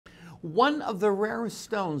One of the rarest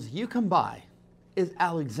stones you can buy is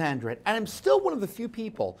Alexandrite. And I'm still one of the few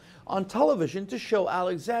people on television to show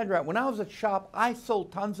Alexandrite. When I was at Shop, I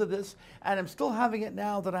sold tons of this, and I'm still having it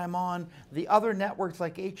now that I'm on the other networks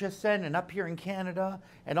like HSN and up here in Canada,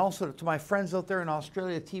 and also to my friends out there in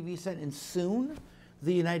Australia, TVSN, and soon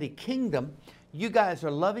the United Kingdom. You guys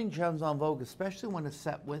are loving Gems on Vogue, especially when it's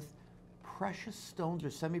set with precious stones or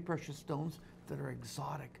semi-precious stones that are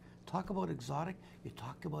exotic. Talk about exotic, you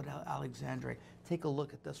talk about Alexandrite. Take a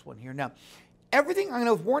look at this one here. Now, everything, I'm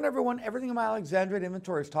going to warn everyone, everything in my Alexandrite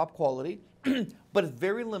inventory is top quality, but it's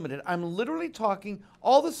very limited. I'm literally talking,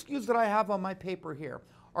 all the SKUs that I have on my paper here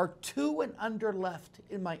are 2 and under left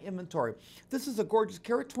in my inventory. This is a gorgeous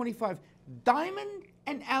carat 25 diamond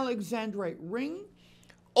and Alexandrite ring.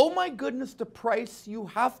 Oh my goodness, the price. You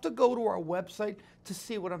have to go to our website to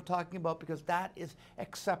see what I'm talking about, because that is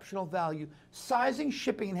exceptional value. Sizing,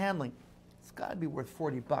 shipping, and handling. It's got to be worth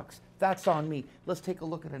 40 bucks. That's on me. Let's take a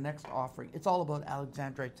look at the next offering. It's all about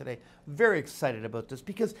Alexandrite today. Very excited about this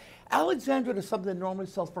because Alexandrite is something that normally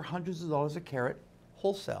sells for hundreds of dollars a carat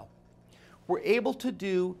wholesale. We're able to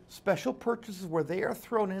do special purchases where they are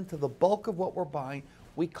thrown into the bulk of what we're buying.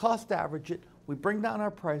 We cost average it. We bring down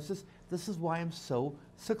our prices. This is why I'm so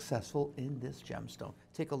successful in this gemstone.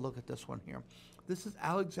 Take a look at this one here. This is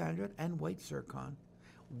Alexandrite and white zircon,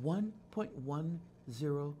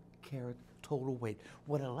 1.10 carat total weight.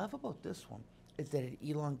 What I love about this one is that it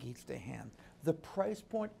elongates the hand. The price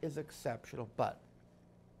point is exceptional, but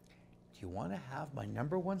do you want to have my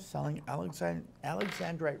 #1 selling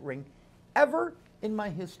Alexandrite ring ever in my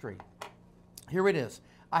history? Here it is.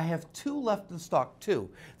 I have 2 left in stock, 2.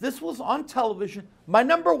 This was on television, my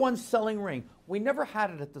 #1 selling ring. We never had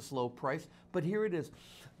it at this low price, but here it is.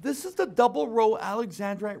 This is the double row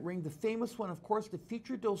Alexandrite ring, the famous one, of course, that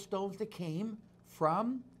featured those stones that came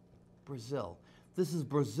from Brazil. This is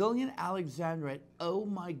Brazilian Alexandrite. Oh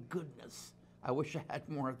my goodness. I wish I had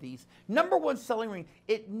more of these. #1 selling ring.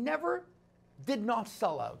 It never did not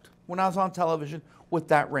sell out when I was on television with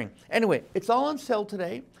that ring. Anyway, it's all on sale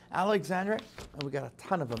today. Alexandrite, and we got a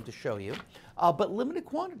ton of them to show you, but limited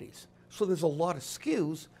quantities. So there's a lot of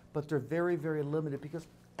SKUs, but they're very, very limited because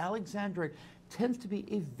Alexandrite tends to be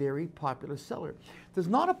a very popular seller. There's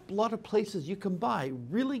not a lot of places you can buy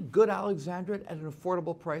really good Alexandrite at an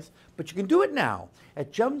affordable price, but you can do it now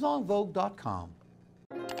at gemsonvogue.com.